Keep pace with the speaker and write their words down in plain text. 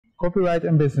Copyright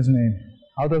and business name.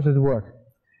 How does it work?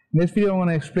 In this video I'm going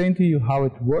to explain to you how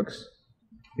it works.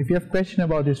 If you have questions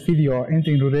about this video or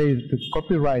anything related to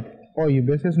copyright or your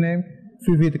business name,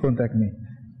 feel free to contact me.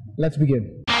 Let's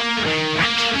begin.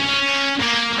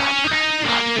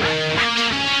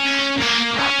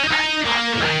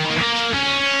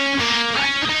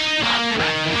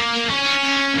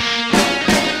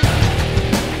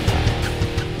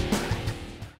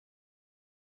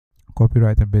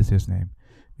 Copyright and business name.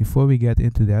 Before we get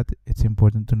into that, it's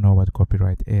important to know what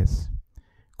copyright is.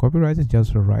 Copyright is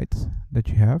just a right that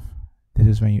you have. This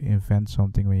is when you invent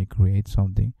something, when you create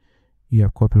something, you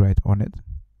have copyright on it.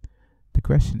 The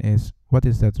question is, what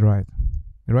is that right?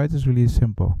 The right is really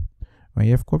simple. When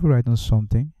you have copyright on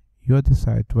something, you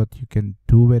decide what you can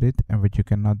do with it and what you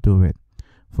cannot do with it.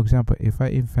 For example, if I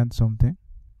invent something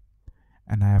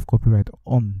and I have copyright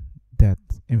on that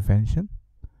invention,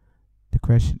 the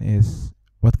question is,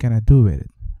 what can I do with it?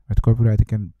 With copyright, I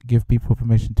can give people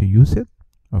permission to use it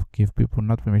or give people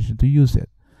not permission to use it.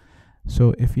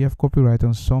 So if you have copyright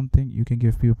on something, you can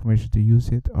give people permission to use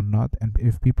it or not. And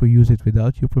if people use it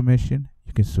without your permission,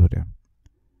 you can sue them.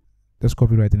 That's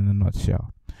copyright in a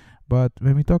nutshell. But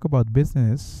when we talk about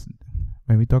business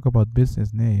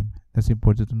name, that's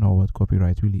important to know what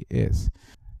copyright really is.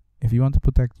 If you want to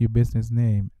protect your business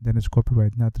name, then is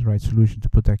copyright not the right solution to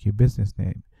protect your business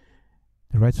name.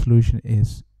 The right solution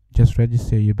is just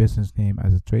register your business name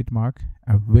as a trademark,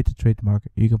 and with the trademark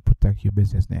you can protect your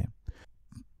business name.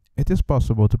 It is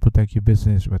possible to protect your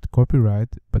business with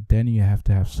copyright, but then you have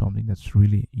to have something that's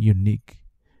really unique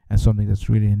and something that's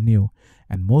really new,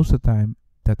 and most of the time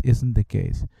that isn't the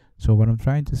case. So what I'm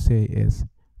trying to say is,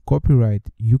 copyright,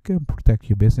 you can protect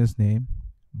your business name,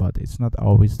 but it's not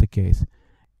always the case.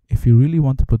 If you really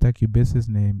want to protect your business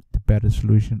name, the better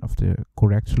solution, of the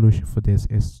correct solution for this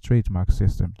is trademark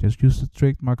system. Just use the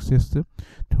trademark system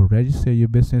to register your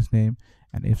business name,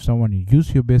 and if someone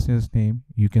uses your business name,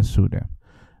 you can sue them.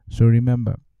 So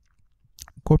remember,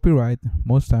 copyright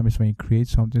most times is when you create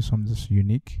something that's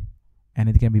unique and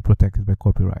it can be protected by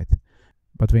copyright.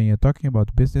 But when you're talking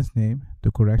about business name,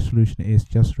 the correct solution is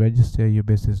just register your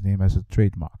business name as a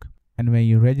trademark. And when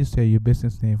you register your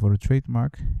business name for a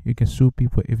trademark, you can sue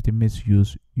people if they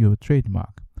misuse your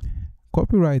trademark.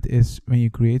 Copyright is when you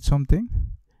create something,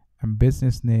 and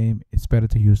business name, it's better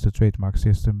to use the trademark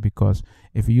system, because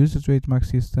if you use the trademark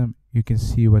system, you can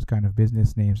see what kind of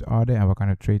business names are there and what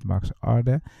kind of trademarks are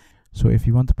there. So if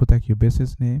you want to protect your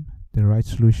business name, the right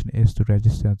solution is to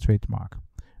register a trademark.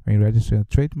 When you register a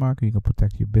trademark, you can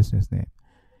protect your business name.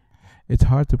 It's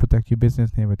hard to protect your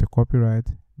business name with a copyright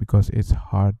because it's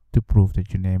hard to prove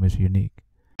that your name is unique.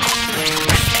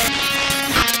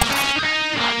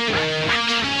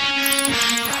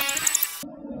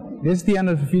 This is the end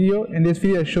of the video. In this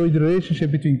video I show you the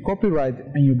relationship between copyright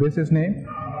and your business name.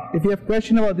 If you have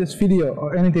questions about this video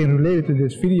or anything related to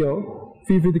this video,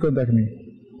 feel free to contact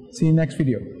me. See you next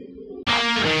video.